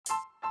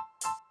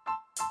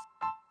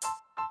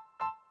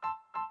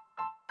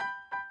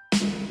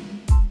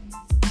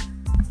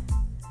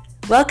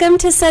Welcome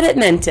to Said It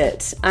Meant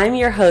It. I'm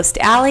your host,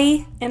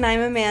 Allie. And I'm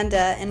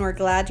Amanda, and we're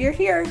glad you're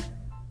here.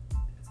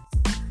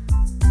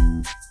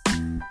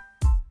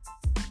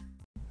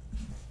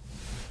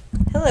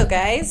 Hello,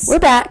 guys. We're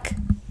back.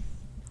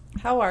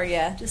 How are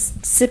ya?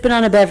 Just sipping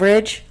on a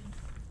beverage.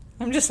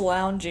 I'm just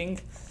lounging.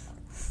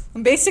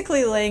 I'm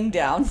basically laying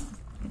down.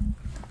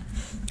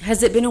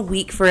 Has it been a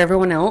week for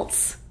everyone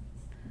else?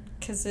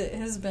 Because it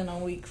has been a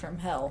week from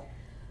hell.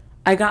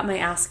 I got my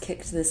ass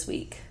kicked this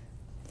week.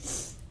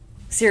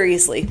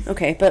 Seriously.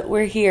 Okay, but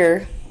we're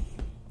here.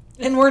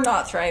 And we're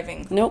not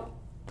thriving. Nope.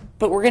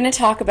 But we're going to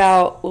talk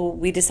about,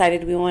 we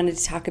decided we wanted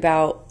to talk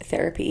about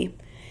therapy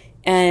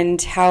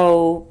and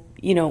how,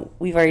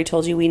 we've already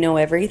told you we know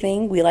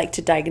everything. We like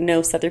to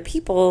diagnose other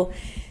people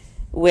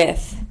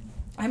with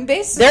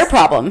their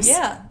problems.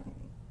 Yeah.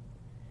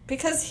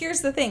 Because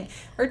here's the thing.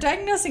 We're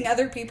diagnosing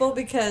other people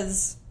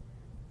because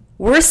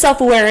we're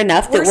self-aware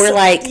enough that we're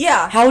like,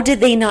 yeah. How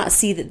did they not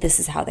see that this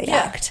is how they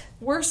act?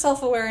 We're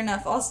self-aware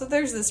enough. Also,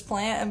 there's this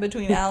plant in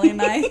between Allie and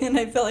I, and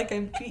I feel like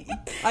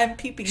I'm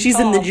peeping She's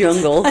Tom. In the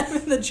jungle. I'm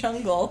in the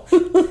jungle.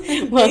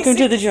 Welcome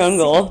to the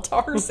jungle.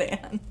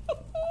 Tarzan.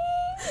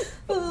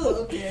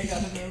 Okay, I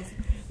gotta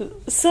move.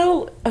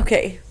 So,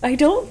 okay, I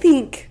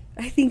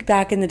think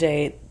back in the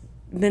day,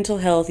 mental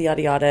health,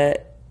 yada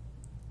yada,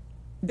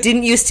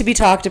 didn't used to be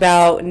talked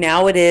about.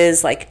 Now it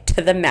is, like,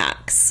 to the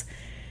max.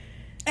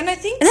 And I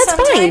think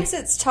sometimes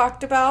it's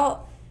talked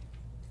about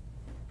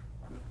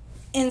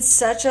in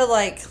such a,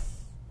 like,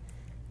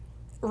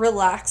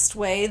 relaxed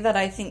way that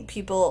I think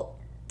people,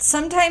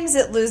 sometimes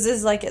it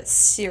loses, like, its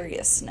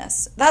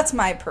seriousness. That's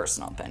my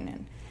personal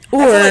opinion.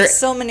 I feel like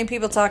so many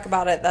people talk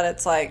about it that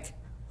it's like,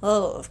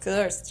 oh, of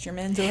course, it's your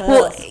mental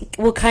health.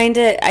 Well, kind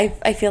of,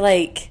 I feel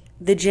like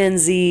the Gen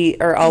Z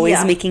are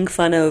always making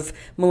fun of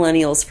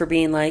millennials for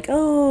being like,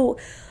 oh,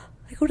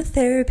 I go to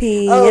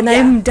therapy and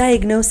I'm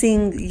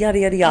diagnosing yada,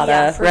 yada,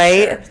 yada,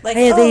 right? Sure. Like, I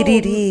have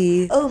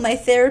ADD. Oh, my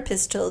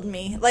therapist told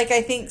me. Like,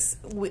 I think,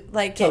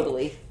 like...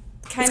 Totally.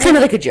 It's kind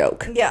of like a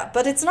joke. Yeah,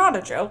 but it's not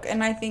a joke,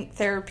 and I think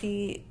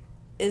therapy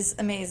is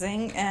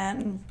amazing,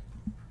 and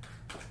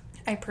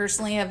I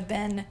personally have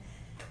been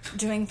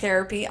doing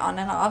therapy on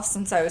and off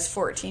since I was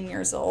 14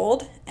 years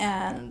old,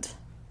 and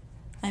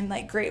I'm,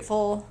 like,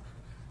 grateful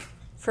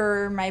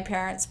for my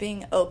parents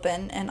being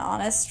open and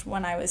honest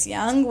when I was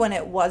young, when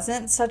it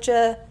wasn't such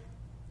a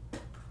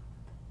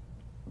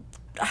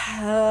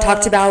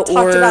talked about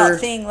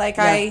thing. Like,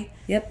 I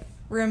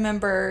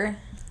remember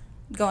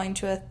going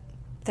to a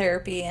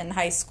therapy in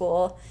high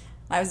school.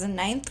 I was in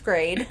 9th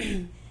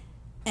grade,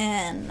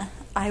 and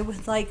I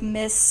would, like,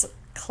 miss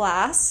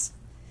class.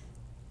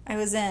 I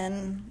was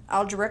in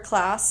algebra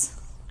class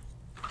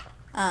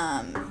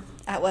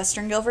at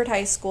Western Guilford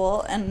High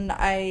School, and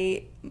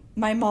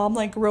my mom,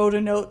 like, wrote a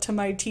note to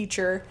my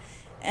teacher,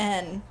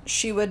 and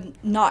she would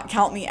not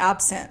count me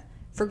absent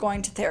for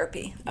going to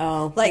therapy.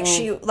 Oh.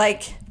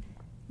 Like,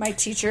 my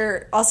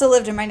teacher also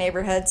lived in my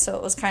neighborhood, so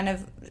it was kind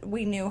of,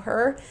 we knew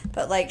her,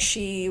 but, like,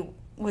 she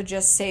would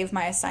just save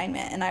my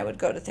assignment, and I would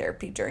go to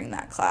therapy during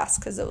that class,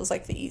 because it was,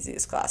 like, the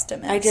easiest class to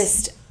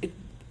miss.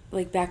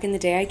 Like, back in the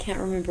day, I can't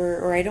remember,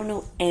 or I don't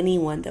know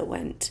anyone that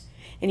went.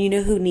 And you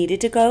know who needed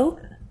to go?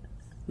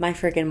 My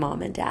friggin'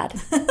 mom and dad.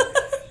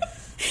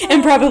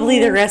 And probably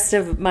the rest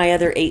of my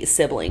other 8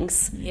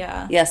 siblings.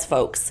 Yeah. Yes,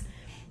 folks.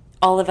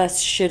 All of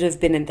us should have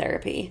been in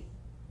therapy.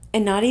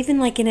 And not even,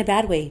 like, in a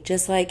bad way.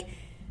 Just, like,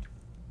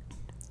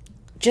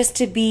 just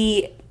to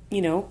be,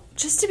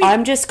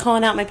 I'm just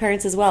calling out my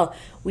parents as well.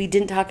 We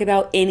didn't talk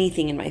about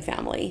anything in my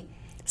family.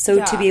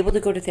 So to be able to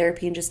go to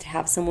therapy and just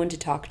have someone to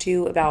talk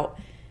to about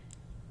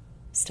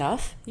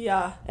stuff.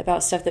 Yeah.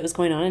 About stuff that was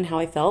going on and how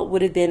I felt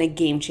would have been a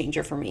game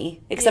changer for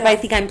me. Except I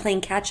think I'm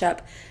playing catch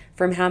up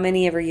from how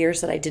many ever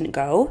years that I didn't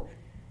go.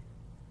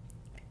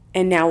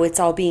 And now it's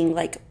all being,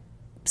 like,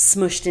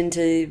 smushed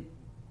into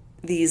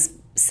these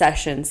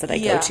sessions that I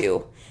go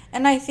to.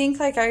 And I think,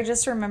 like, I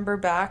just remember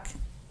back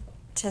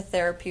to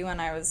therapy when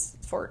I was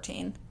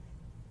 14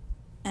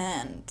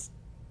 and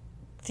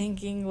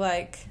thinking,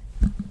 like,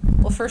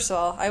 well, first of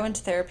all, I went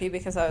to therapy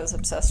because I was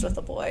obsessed with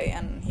a boy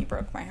and he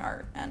broke my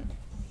heart. And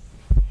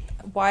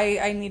why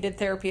I needed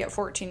therapy at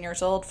 14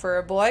 years old for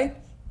a boy,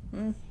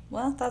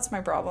 well, that's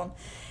my problem.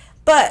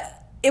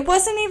 But it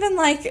wasn't even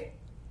like,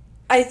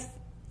 I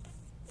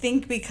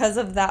think because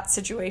of that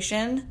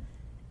situation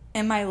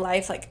in my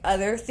life, like,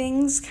 other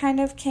things kind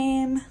of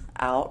came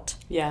out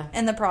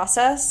in the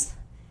process.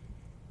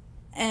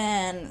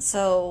 And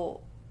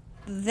so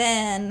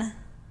then,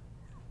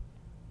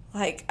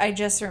 like, I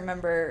just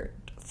remember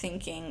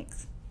thinking,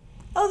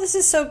 oh, this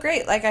is so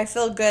great. Like, I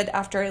feel good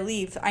after I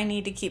leave. I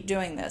need to keep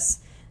doing this.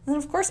 And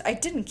then, of course, I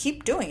didn't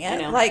keep doing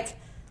it. Like,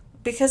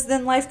 because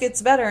then life gets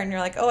better and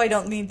you're like, oh, I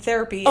don't need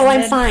therapy. Oh,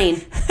 I'm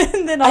fine.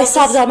 And then I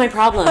solved all my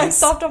problems. I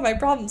solved all my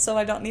problems, so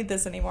I don't need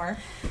this anymore.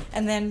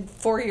 And then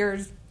 5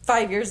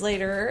 years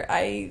later,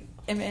 I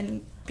am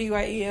in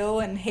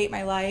BYU and hate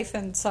my life,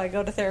 and so I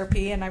go to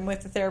therapy, and I'm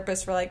with the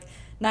therapist for, like,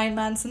 9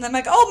 months, and then I'm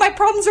like, oh, my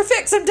problems are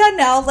fixed, I'm done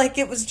now. Like,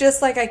 it was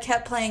just like I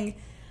kept playing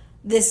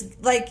this,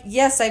 like,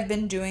 yes, I've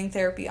been doing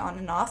therapy on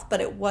and off,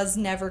 but it was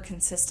never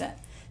consistent.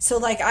 So,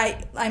 like,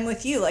 I'm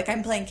with you. Like,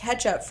 I'm playing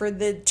catch up for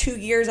the 2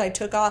 years I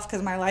took off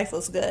because my life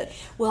was good.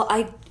 Well,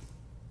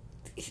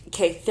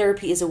 okay,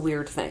 therapy is a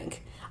weird thing.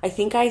 I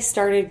think I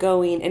started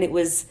going, and it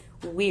was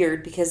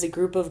weird because a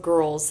group of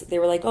girls, they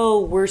were like, oh,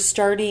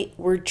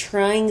 we're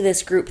trying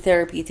this group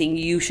therapy thing.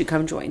 You should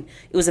come join.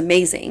 It was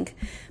amazing.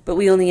 But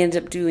we only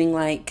ended up doing,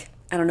 like,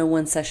 I don't know,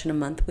 1 session a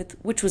month,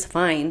 which was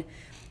fine.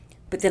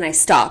 But then I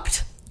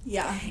stopped.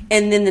 Yeah.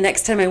 And then the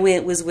next time I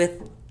went was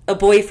with a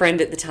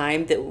boyfriend at the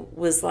time that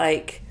was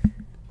like,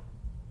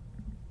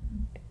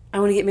 I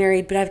want to get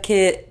married, but I have a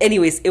kid.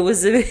 Anyways, it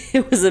was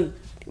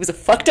a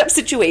fucked up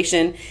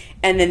situation.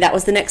 And then that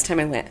was the next time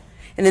I went.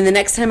 And then the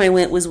next time I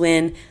went was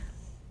when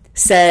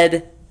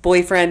said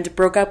boyfriend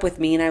broke up with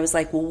me, and I was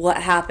like, well, what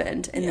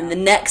happened? And then the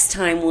next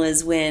time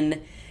was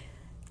when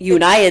you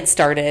and I had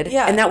started.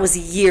 Yeah. And that was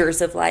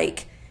years of,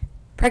 like,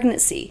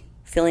 pregnancy,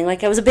 feeling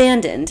like I was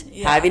abandoned,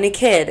 having a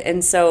kid.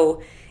 And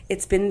so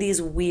it's been these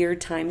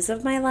weird times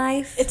of my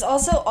life. It's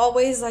also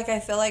always, like, I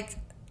feel like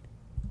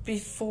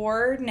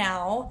before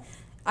now,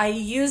 I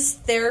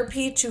used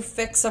therapy to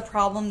fix a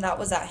problem that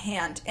was at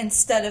hand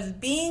instead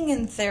of being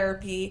in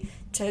therapy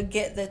to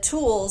get the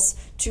tools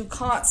to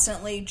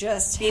constantly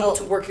just be able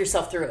to work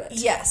yourself through it.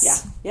 Yes.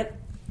 Yeah.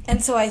 Yep.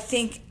 And so I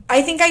think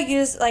I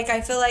use, like,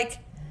 I feel like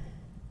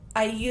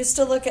I used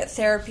to look at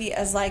therapy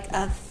as, like,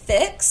 a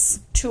fix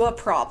to a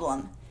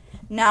problem.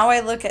 Now I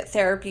look at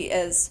therapy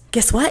as...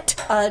 Guess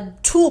what? A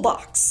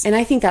toolbox. And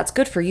I think that's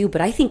good for you, but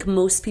I think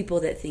most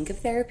people that think of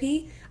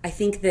therapy, I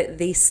think that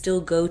they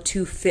still go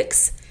to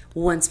fix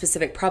one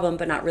specific problem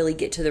but not really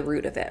get to the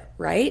root of it,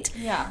 right?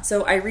 Yeah.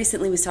 So I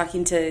recently was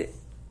talking to,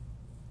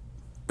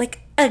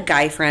 like, a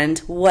guy friend,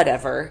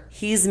 whatever.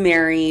 He's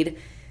married.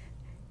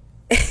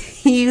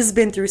 He's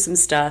been through some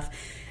stuff.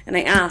 And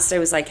I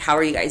was like, how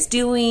are you guys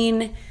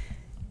doing?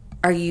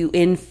 Are you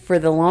in for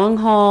the long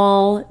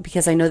haul?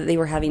 Because I know that they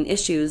were having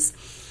issues.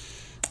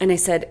 And I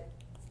said,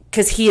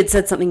 because he had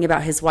said something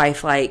about his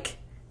wife, like,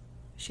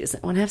 she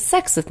doesn't want to have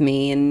sex with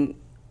me. And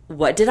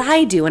what did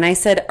I do? And I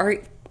said,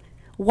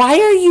 why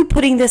are you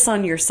putting this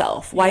on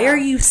yourself? Why are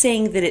you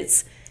saying that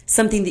it's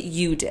something that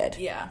you did?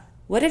 Yeah.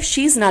 What if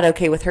she's not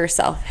okay with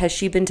herself? Has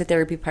she been to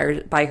therapy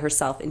by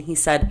herself? And he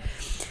said,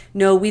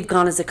 no, we've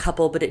gone as a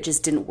couple, but it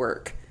just didn't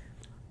work.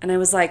 And I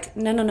was like,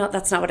 no,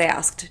 that's not what I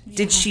asked. Yeah.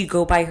 Did she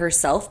go by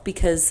herself?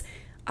 Because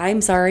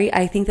I'm sorry,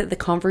 I think that the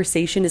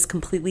conversation is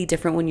completely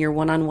different when you're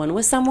one-on-one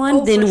with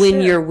someone than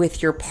when you're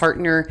with your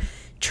partner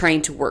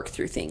trying to work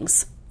through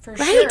things. For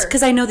right? sure.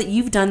 Because I know that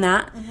you've done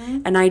that.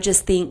 Mm-hmm. And I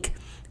just think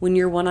when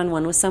you're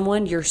one-on-one with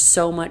someone, you're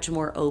so much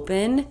more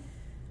open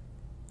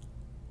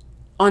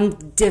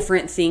on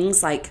different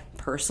things, like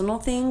personal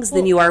things,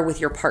 than you are with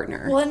your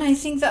partner. Well, and I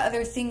think the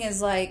other thing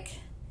is,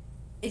 like,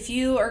 if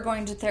you are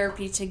going to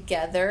therapy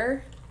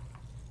together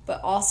but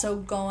also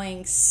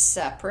going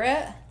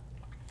separate,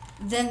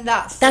 then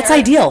that's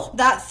ideal.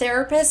 That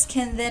therapist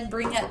can then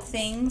bring up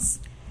things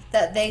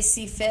that they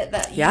see fit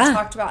that you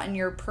talked about in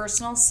your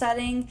personal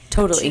setting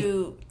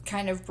to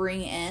kind of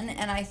bring in.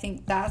 And I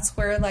think that's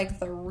where, like,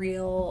 the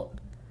real,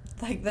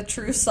 like, the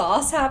true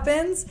sauce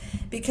happens,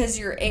 because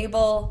you're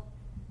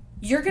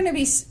going to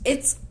be,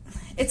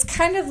 it's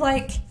kind of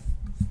like,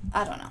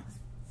 I don't know.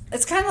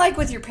 It's kind of like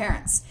with your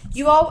parents.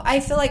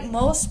 I feel like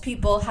most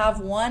people have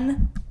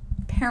one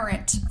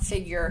parent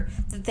figure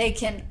that they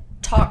can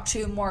talk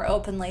to more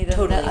openly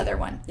than the other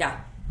one. Yeah.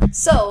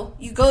 So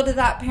you go to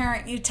that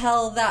parent, you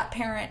tell that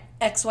parent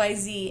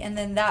XYZ, and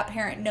then that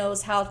parent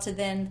knows how to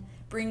then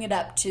bring it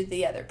up to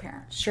the other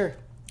parent. Sure.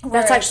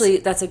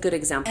 That's a good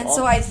example. And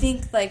so I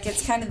think, like,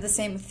 it's kind of the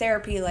same with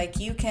therapy. Like,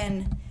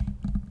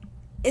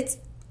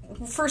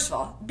 first of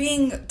all,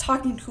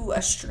 talking to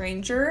a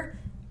stranger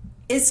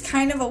is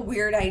kind of a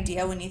weird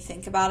idea when you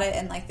think about it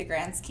in, like, the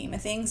grand scheme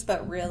of things,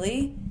 but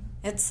really,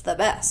 it's the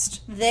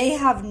best. They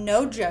have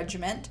no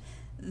judgment.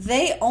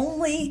 They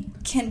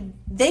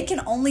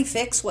can only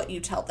fix what you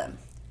tell them.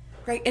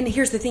 Right. And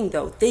here's the thing,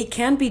 though. They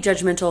can be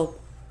judgmental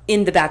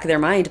in the back of their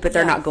mind, but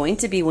they're not going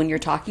to be when you're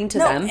talking to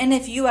them. And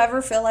if you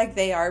ever feel like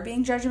they are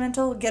being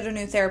judgmental, get a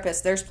new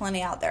therapist. There's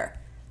plenty out there.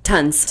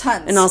 Tons.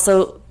 And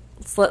also,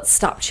 let's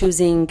stop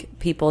choosing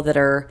people that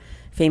are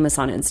famous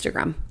on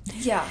Instagram.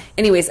 Yeah.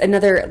 Anyways,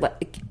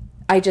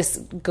 I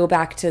just go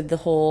back to the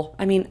whole,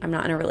 I mean, I'm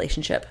not in a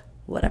relationship,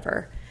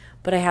 whatever,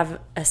 but I have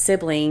a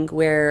sibling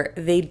where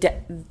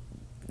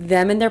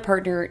them and their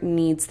partner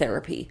needs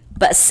therapy,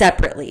 but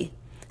separately.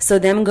 So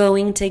them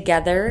going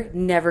together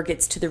never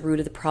gets to the root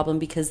of the problem,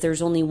 because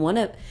there's only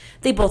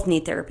they both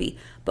need therapy,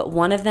 but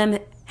one of them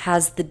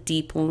has the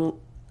deep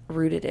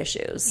rooted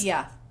issues.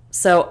 Yeah.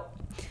 So.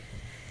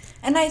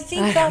 And I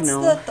think that's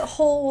the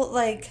whole,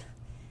 like,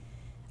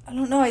 I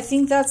don't know, I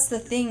think that's the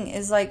thing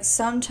is, like,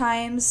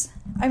 sometimes,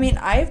 I mean,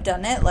 I've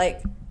done it,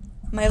 like,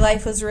 my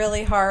life was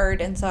really hard,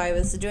 and so I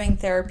was doing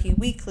therapy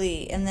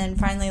weekly, and then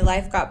finally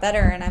life got better,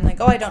 and I'm like,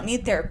 oh, I don't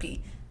need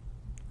therapy.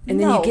 And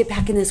then you get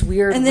back in this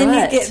weird rut. And then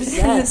you get into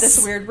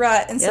this weird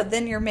rut, and so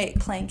then you're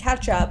playing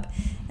catch up,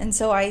 And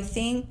so I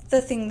think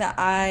the thing that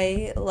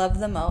I love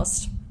the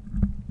most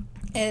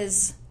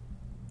is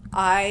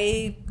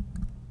I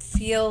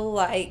feel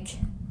like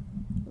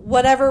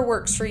whatever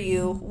works for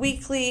you,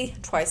 weekly,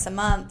 twice a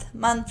month,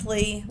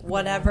 monthly,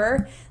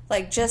 whatever,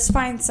 like just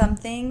find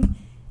something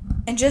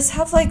and just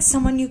have like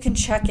someone you can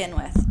check in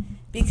with.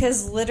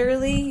 Because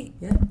literally,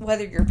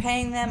 whether you're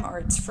paying them or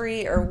it's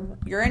free or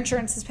your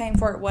insurance is paying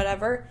for it,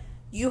 whatever,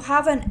 you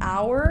have an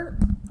hour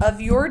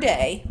of your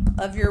day,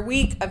 of your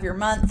week, of your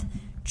month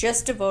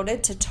just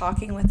devoted to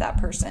talking with that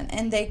person.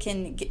 And they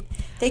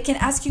can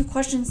ask you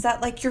questions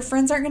that like your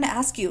friends aren't going to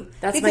ask you.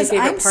 That's because my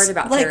favorite part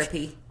about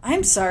therapy.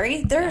 I'm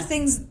sorry. There are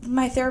things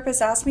my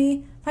therapist asked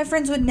me, my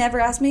friends would never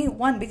ask me.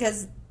 One,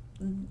 because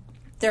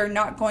they're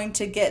not going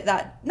to get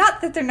that,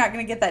 not that they're not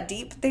going to get that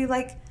deep. They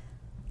like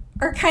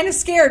are kind of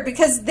scared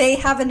because they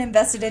have an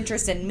invested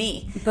interest in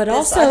me. But this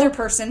also, other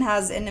person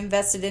has an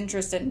invested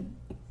interest in.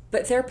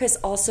 But therapists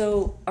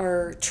also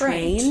are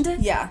trained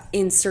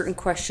in certain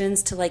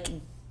questions to like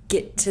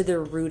get to the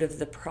root of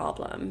the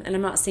problem. And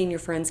I'm not saying your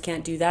friends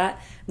can't do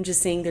that. I'm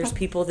just saying there's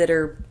people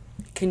that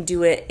can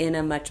do it in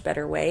a much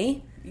better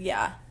way.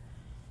 Yeah.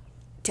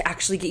 To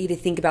actually get you to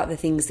think about the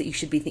things that you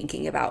should be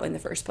thinking about in the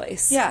first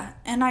place. Yeah.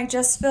 And I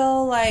just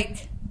feel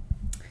like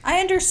I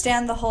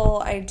understand the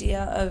whole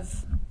idea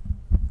of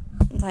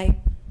like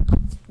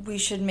we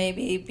should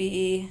maybe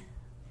be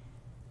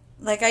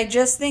like, I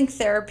just think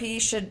therapy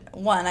should,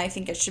 I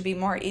think it should be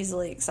more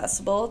easily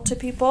accessible to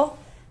people.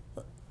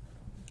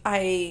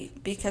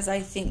 Because I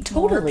think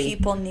more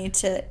people need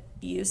to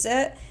use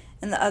it.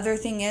 And the other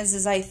thing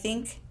is I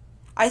think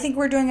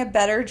we're doing a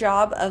better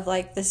job of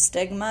like the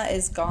stigma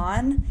is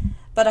gone.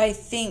 But I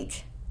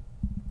think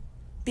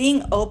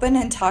being open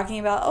and talking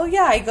about, oh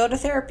yeah, I go to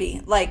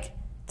therapy. Like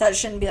that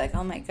shouldn't be like,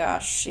 oh my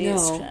gosh,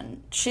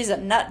 she's a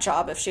nut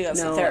job if she goes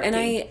to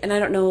therapy. And I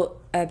don't know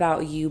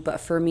about you, but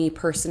for me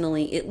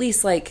personally, at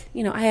least like,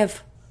 I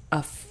have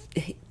a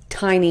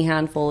tiny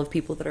handful of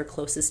people that are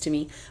closest to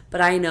me, but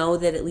I know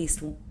that at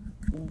least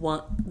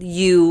one,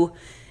 you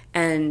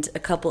and a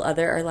couple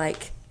other are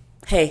like,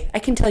 hey, I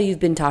can tell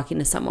you've been talking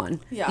to someone.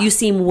 Yeah. You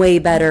seem way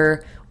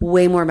better,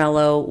 way more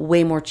mellow,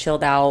 way more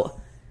chilled out,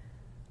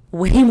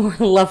 way more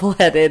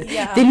level-headed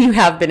than you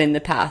have been in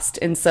the past.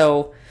 And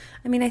so,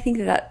 I mean, I think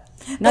that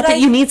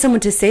you need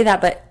someone to say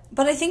that,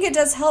 but I think it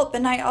does help.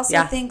 And I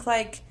also think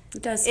like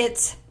it does.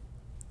 It's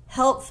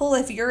helpful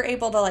if you're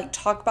able to like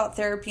talk about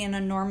therapy in a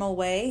normal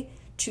way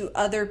to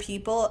other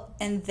people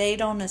and they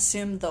don't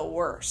assume the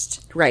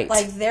worst. Right.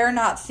 Like they're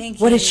not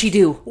thinking, what did she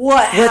do?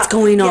 What's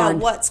going on?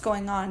 Yeah, what's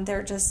going on?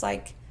 They're just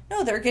like,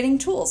 no, they're getting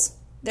tools.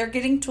 They're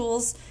getting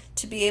tools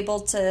to be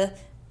able to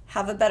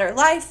have a better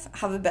life,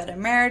 have a better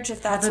marriage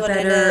if that's what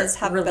it is,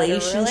 have a better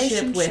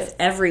relationship with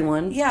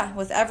everyone. Yeah,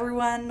 with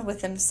everyone,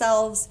 with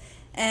themselves.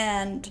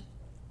 And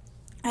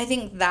I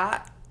think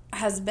that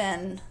has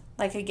been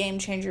like a game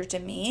changer to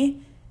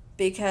me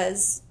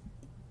because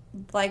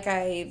like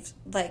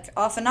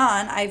off and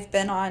on, I've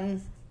been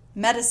on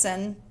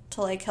medicine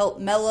to like help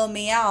mellow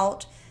me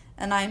out.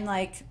 And I'm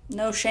like,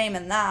 no shame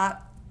in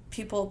that.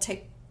 People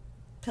take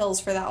pills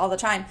for that all the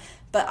time.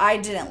 But I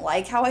didn't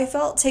like how I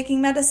felt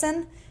taking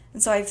medicine.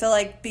 And so I feel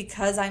like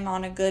because I'm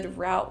on a good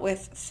route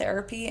with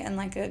therapy and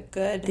like a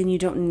good... Then you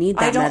don't need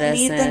that medicine. I don't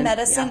need the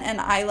medicine and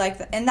I like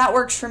that. And that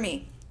works for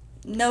me.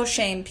 No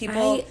shame.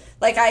 People...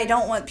 I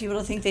don't want people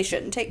to think they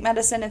shouldn't take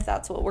medicine if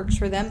that's what works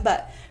for them.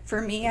 But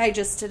for me, I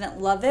just didn't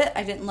love it.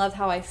 I didn't love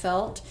how I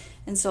felt.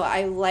 And so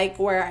I like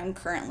where I'm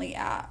currently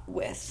at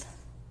with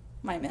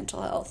my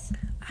mental health.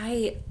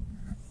 I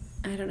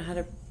don't know how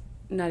to...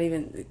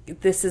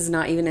 This is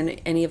not even in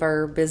any of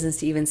our business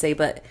to even say,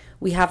 but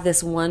we have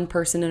this one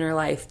person in our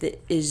life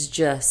that is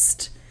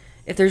just,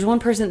 if there's one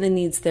person that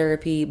needs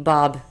therapy,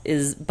 Bob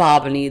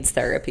needs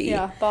therapy.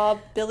 Yeah,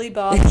 Billy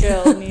Bob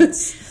Joe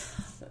needs.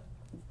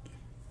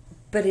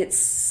 But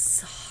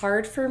it's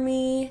hard for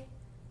me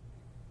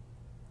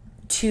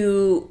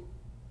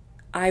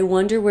I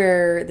wonder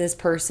where this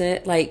person,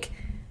 like,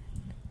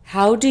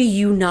 how do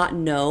you not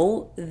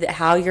know that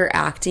how you're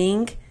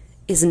acting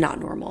is not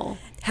normal?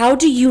 How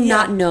do you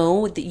not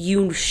know that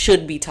you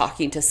should be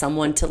talking to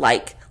someone to,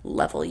 like,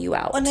 level you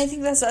out? And I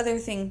think that's the other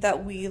thing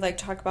that we, like,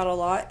 talk about a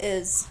lot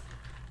is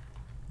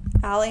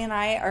Allie and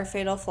I, our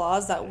fatal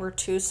flaws, that we're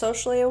too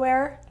socially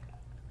aware.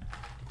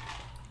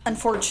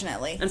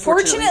 Unfortunately.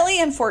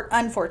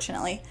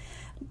 Unfortunately.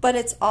 But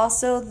it's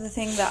also the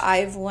thing that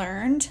I've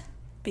learned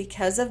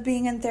because of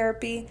being in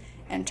therapy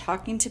and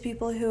talking to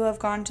people who have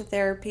gone to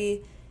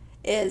therapy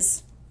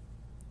is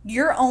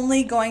you're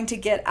only going to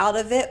get out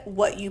of it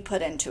what you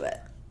put into it.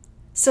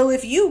 So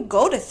if you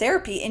go to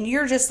therapy and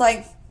you're just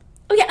like,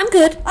 oh yeah, I'm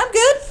good.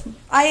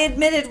 I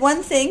admitted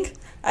one thing.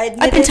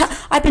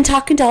 I've been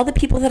talking to all the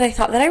people that I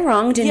thought that I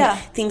wronged, and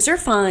things are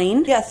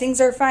fine. Yeah,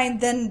 things are fine.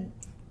 Then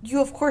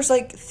you, of course,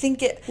 like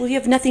think it. Well, you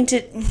have nothing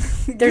to.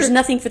 There's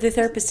nothing for the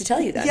therapist to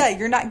tell you then. Yeah,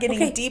 you're not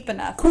getting deep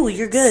enough. Cool,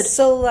 you're good.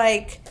 So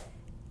like,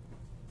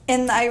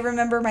 and I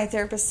remember my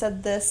therapist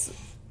said this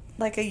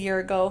like a year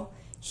ago.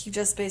 He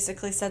just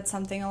basically said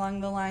something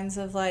along the lines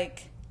of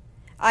like,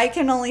 I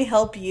can only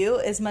help you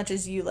as much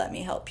as you let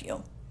me help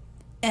you.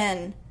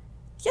 And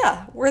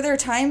yeah, were there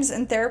times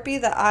in therapy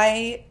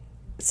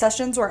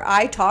sessions where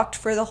I talked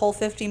for the whole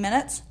 50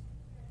 minutes?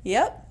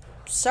 Yep.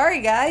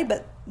 Sorry, guy,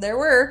 but there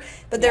were.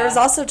 But there was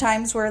also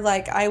times where,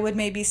 like, I would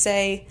maybe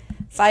say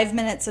 5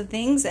 minutes of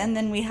things, and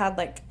then we had,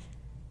 like,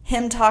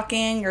 him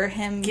talking or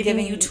him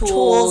giving you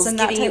tools and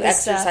that type of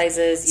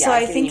exercises. Stuff. So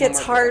I think it's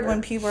hard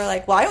when people are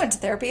like, well, I went to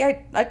therapy.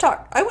 I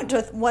went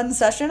to one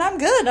session. I'm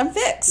good. I'm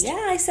fixed.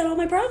 Yeah, I said all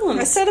my problems.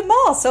 I said them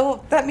all.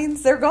 So that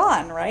means they're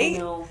gone, right?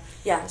 No.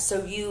 Yeah,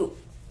 so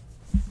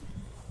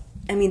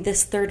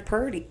this third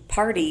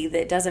party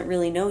that doesn't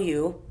really know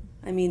you,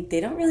 they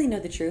don't really know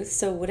the truth.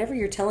 So whatever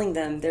you're telling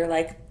them, they're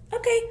like,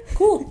 okay,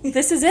 cool.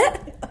 This is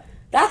it?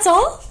 That's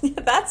all?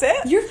 That's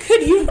it? You're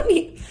good. You don't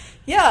need...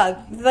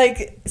 Yeah,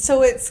 like,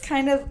 so it's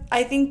kind of,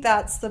 I think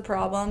that's the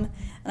problem.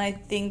 And I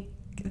think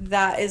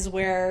that is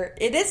where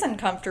it is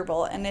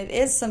uncomfortable. And it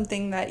is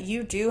something that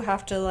you do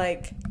have to,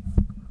 like,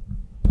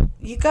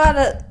 you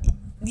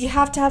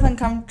have to have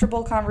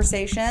uncomfortable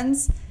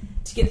conversations.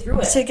 To get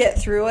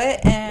through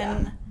it.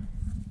 And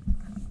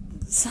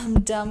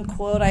some dumb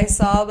quote I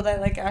saw, but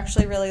I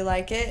actually really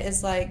like it,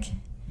 is like,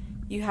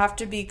 you have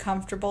to be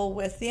comfortable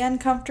with the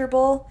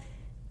uncomfortable.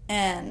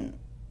 And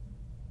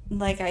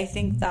I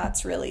think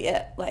that's really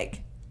it.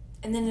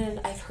 And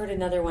then I've heard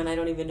another one. I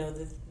don't even know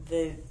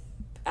the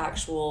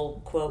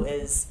actual quote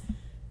is,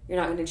 you're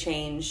not going to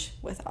change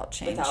without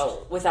change.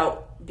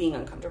 Without being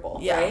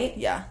uncomfortable, right?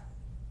 Yeah.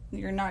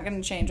 You're not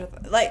going to change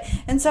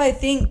and so I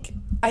think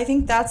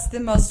that's the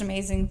most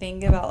amazing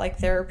thing about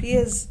therapy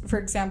is, for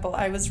example,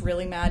 I was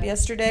really mad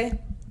yesterday.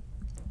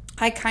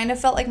 I kind of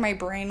felt like my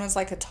brain was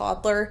like a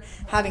toddler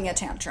having a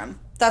tantrum.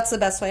 That's the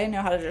best way I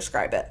know how to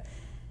describe it.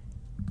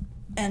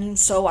 And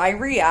so I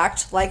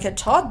react like a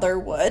toddler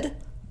would.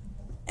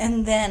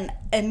 And then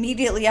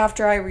immediately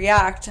after I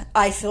react,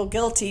 I feel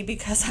guilty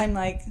because I'm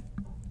like,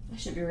 I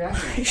shouldn't be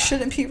reacting like that. I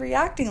shouldn't be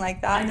reacting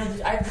like that. I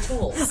know, I have the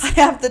tools. I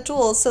have the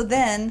tools. So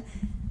then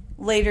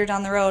later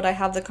down the road, I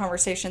have the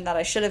conversation that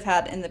I should have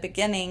had in the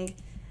beginning,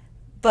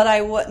 but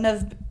I wouldn't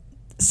have.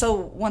 So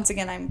once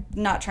again, I'm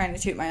not trying to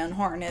toot my own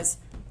horn, is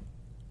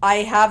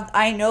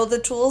I know the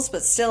tools,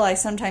 but still I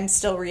sometimes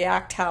still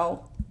react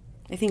how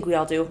I think we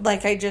all do.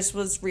 I just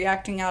was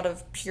reacting out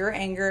of pure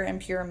anger and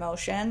pure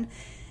emotion.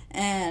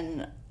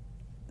 And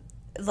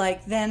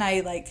then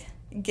I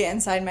get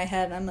inside my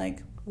head and I'm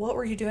like, what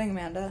were you doing,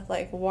 Amanda?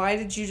 Why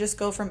did you just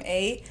go from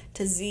A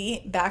to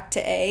Z back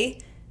to A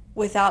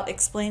without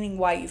explaining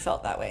why you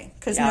felt that way?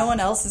 Because no one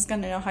else is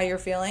going to know how you're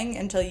feeling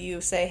until you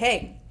say,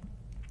 hey,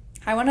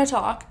 I want to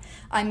talk.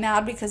 I'm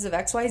mad because of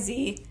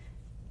XYZ.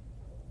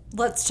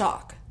 Let's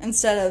talk.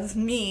 Instead of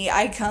me,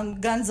 I come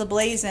guns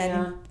a-blazing.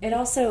 Yeah. It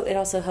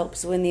also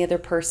helps when the other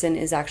person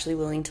is actually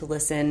willing to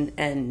listen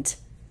and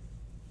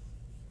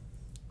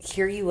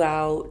hear you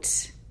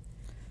out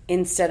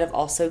instead of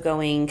also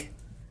going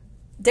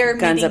they're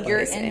meeting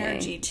your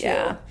energy too.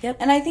 Yeah. Yep.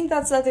 And I think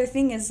that's the other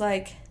thing is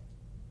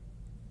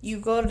you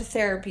go to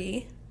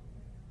therapy,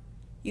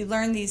 you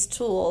learn these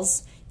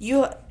tools,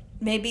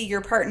 maybe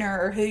your partner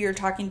or who you're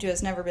talking to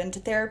has never been to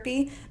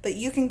therapy, but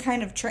you can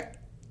kind of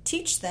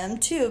teach them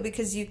too,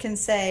 because you can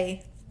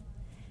say,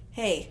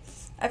 hey,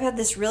 I've had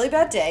this really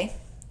bad day.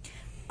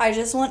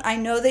 I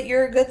know that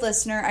you're a good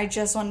listener. I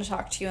just want to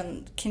talk to you,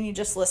 and can you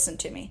just listen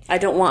to me? I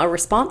don't want a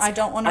response. I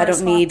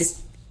don't need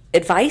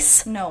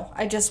advice. No,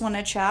 I just want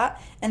to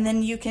chat. And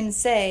then you can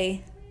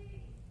say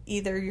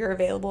either you're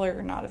available or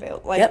you're not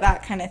available.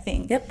 That kind of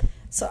thing. Yep.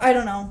 So I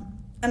don't know.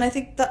 And I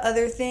think the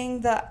other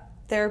thing that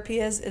therapy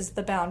is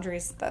the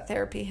boundaries that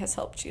therapy has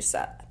helped you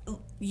set.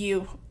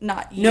 You,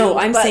 not you. No,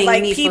 I'm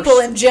saying me people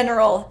in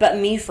general. But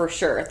me for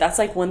sure. That's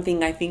one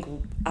thing I think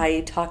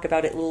I talk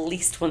about at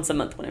least once a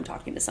month when I'm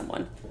talking to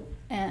someone.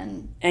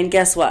 And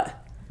guess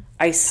what?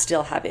 I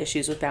still have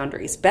issues with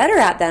boundaries. Better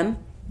at them,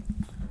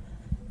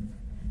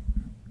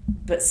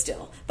 but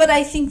still. But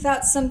I think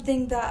that's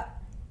something that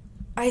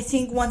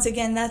once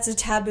again, that's a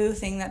taboo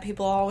thing that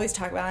people always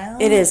talk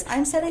about. It is.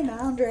 I'm setting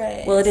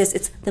boundaries. Well, it is.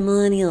 It's the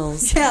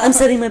millennials. Yeah. I'm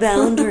setting my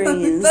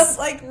boundaries.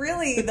 That's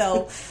really,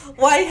 though.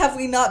 Why have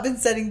we not been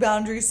setting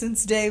boundaries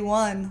since day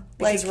one?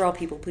 Because we're all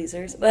people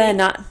pleasers.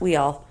 Not we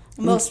all.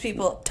 Most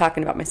people. I'm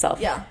talking about myself.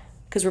 Yeah.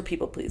 Because we're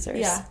people pleasers.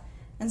 Yeah.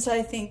 And so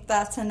I think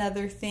that's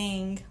another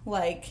thing,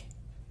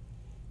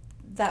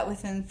 that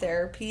within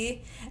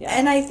therapy. Yeah.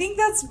 And I think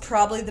that's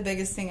probably the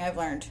biggest thing I've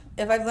learned.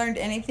 If I've learned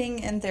anything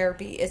in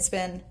therapy, it's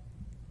been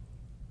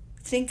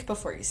think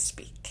before you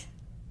speak.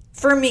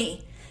 For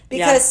me.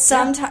 Because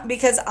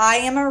because I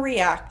am a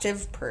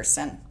reactive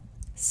person.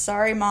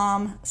 Sorry,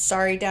 Mom.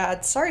 Sorry,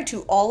 Dad. Sorry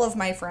to all of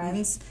my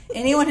friends.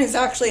 Anyone who's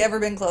actually ever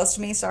been close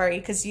to me, sorry,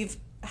 because you've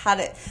had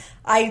it.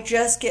 I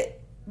just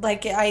get,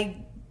 I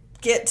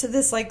get to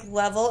this,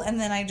 level, and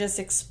then I just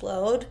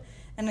explode.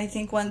 And I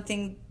think one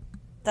thing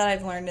that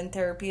I've learned in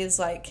therapy is,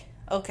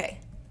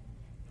 okay,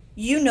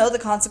 you know the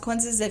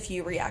consequences if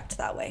you react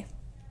that way.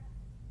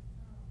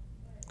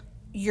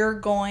 You're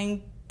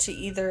going to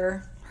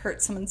either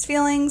hurt someone's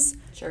feelings.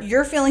 Sure.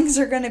 Your feelings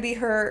are going to be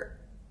hurt.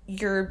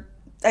 Your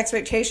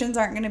expectations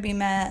aren't going to be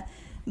met,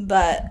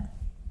 but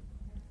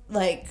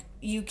like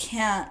you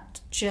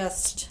can't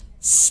just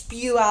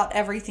spew out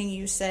everything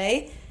you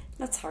say.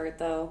 That's hard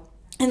though.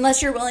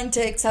 Unless you're willing to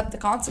accept the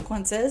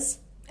consequences.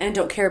 And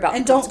don't care about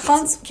and the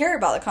don't care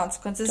about the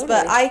consequences. Totally.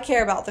 But I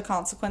care about the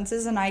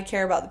consequences, and I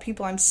care about the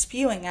people I'm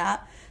spewing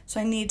at.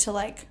 So I need to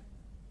like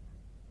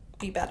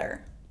be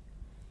better.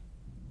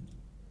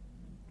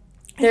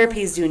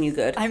 Therapy's doing you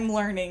good. I'm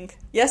learning.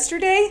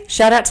 Yesterday,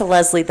 Shout out to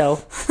Leslie though.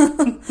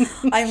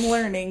 I'm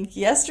learning.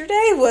 Yesterday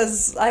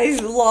I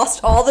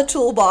lost all the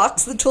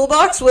toolbox. The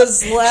toolbox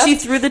was left. She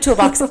threw the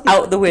toolbox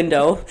out the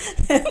window.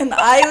 And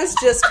I was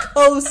just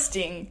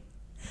coasting.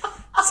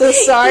 So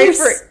sorry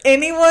for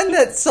anyone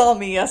that saw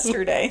me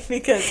yesterday,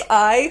 because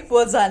I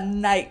was a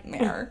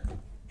nightmare.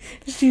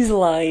 She's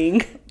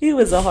lying. It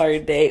was a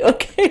hard day,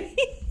 okay?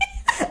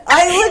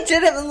 I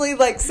legitimately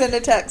sent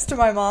a text to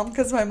my mom,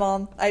 because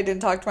I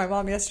didn't talk to my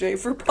mom yesterday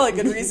for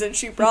probably good reason.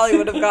 She probably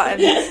would have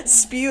gotten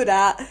spewed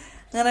at.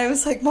 And I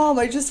was like, Mom,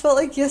 I just felt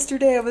like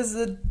yesterday I was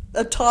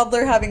a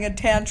toddler having a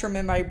tantrum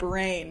in my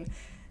brain.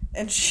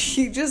 And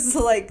she just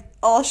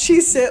all she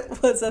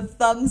sent was a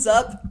thumbs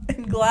up,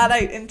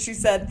 and she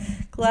said,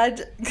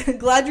 glad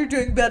you're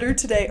doing better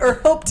today, or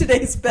hope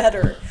today's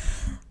better.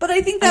 But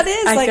I think that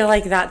is I feel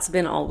like that's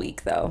been all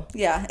week though.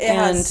 Yeah,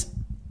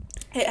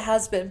 it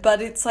has been,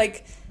 but it's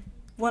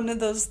one of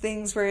those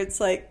things where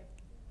it's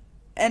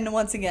and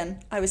once again,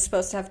 I was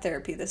supposed to have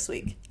therapy this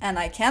week, and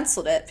I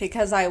canceled it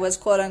because I was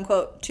quote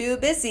unquote too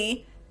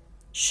busy.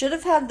 Should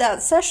have had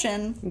that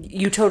session.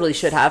 You totally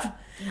should have.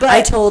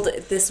 But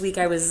this week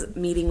I was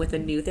meeting with a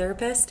new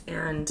therapist,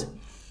 and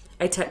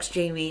I text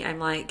Jamie. I'm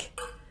like,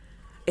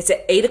 it's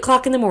at 8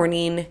 o'clock in the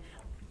morning.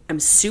 I'm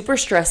super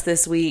stressed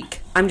this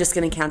week. I'm just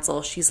going to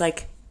cancel. She's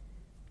like,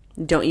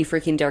 don't you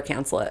freaking dare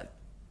cancel it.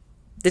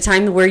 The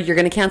time where you're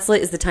going to cancel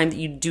it is the time that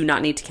you do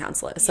not need to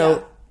cancel it.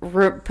 So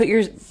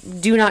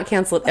do not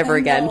cancel it ever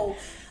again.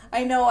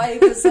 I know. I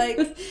was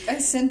I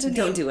sent an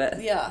Don't do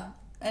it. Yeah.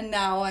 And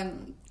now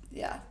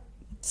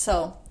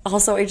So.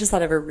 Also, I just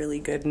thought of a really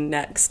good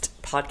next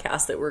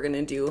podcast that we're going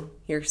to do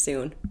here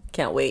soon.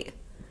 Can't wait.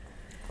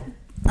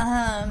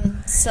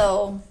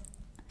 So.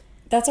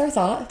 That's our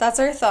thought. That's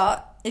our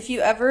thought. If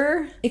you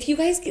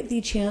guys get the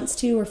chance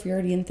to, or if you're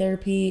already in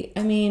therapy,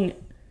 I mean,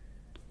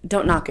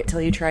 don't knock it till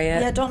you try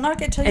it. Yeah, don't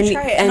knock it till you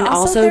try it. And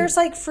also there's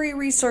free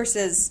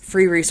resources.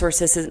 Free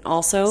resources, and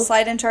also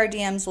slide into our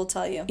DMs, we'll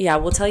tell you. Yeah,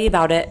 we'll tell you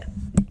about it.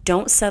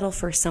 Don't settle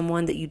for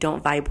someone that you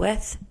don't vibe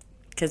with,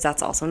 because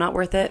that's also not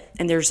worth it.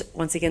 And there's,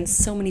 once again,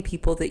 so many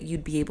people that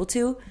you'd be able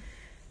to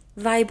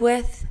vibe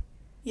with.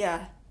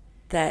 Yeah.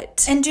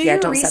 And do your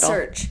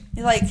research.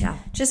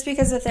 Just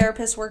because a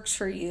therapist works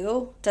for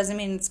you doesn't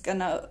mean it's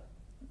gonna.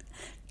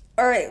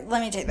 All right, let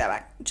me take that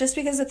back. Just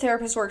because a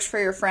therapist works for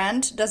your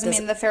friend doesn't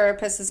mean the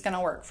therapist is gonna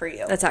work for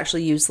you. That's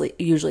actually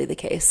usually the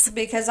case.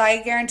 Because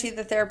I guarantee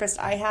the therapist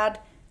I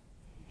had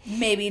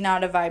maybe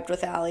not have vibed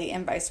with Allie,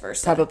 and vice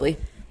versa. Probably.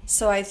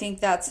 So I think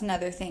that's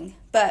another thing.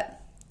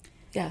 But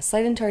yeah,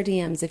 slide into our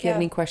DMs if you have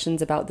any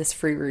questions about this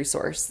free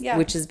resource,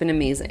 which has been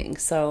amazing.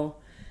 So.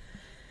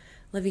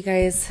 Love you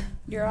guys.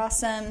 You're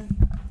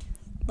awesome.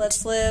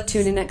 Let's live.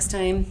 Tune in next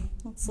time.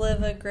 Let's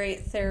live a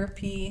great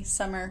therapy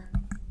summer.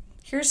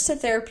 Here's to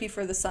therapy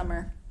for the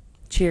summer.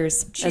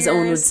 Cheers. As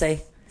Owen would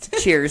say.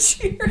 Cheers.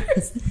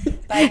 Cheers.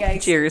 Bye,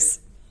 guys. Cheers.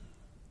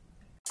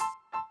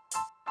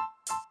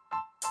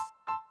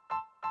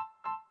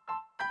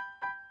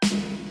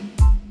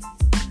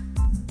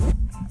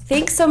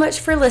 Thanks so much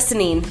for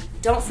listening.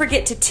 Don't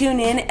forget to tune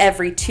in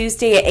every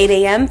Tuesday at 8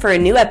 a.m. for a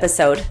new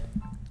episode.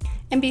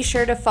 And be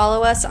sure to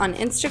follow us on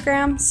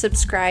Instagram,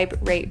 subscribe,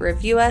 rate,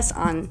 review us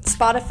on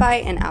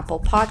Spotify and Apple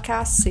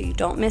Podcasts so you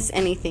don't miss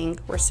anything.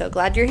 We're so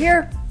glad you're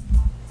here.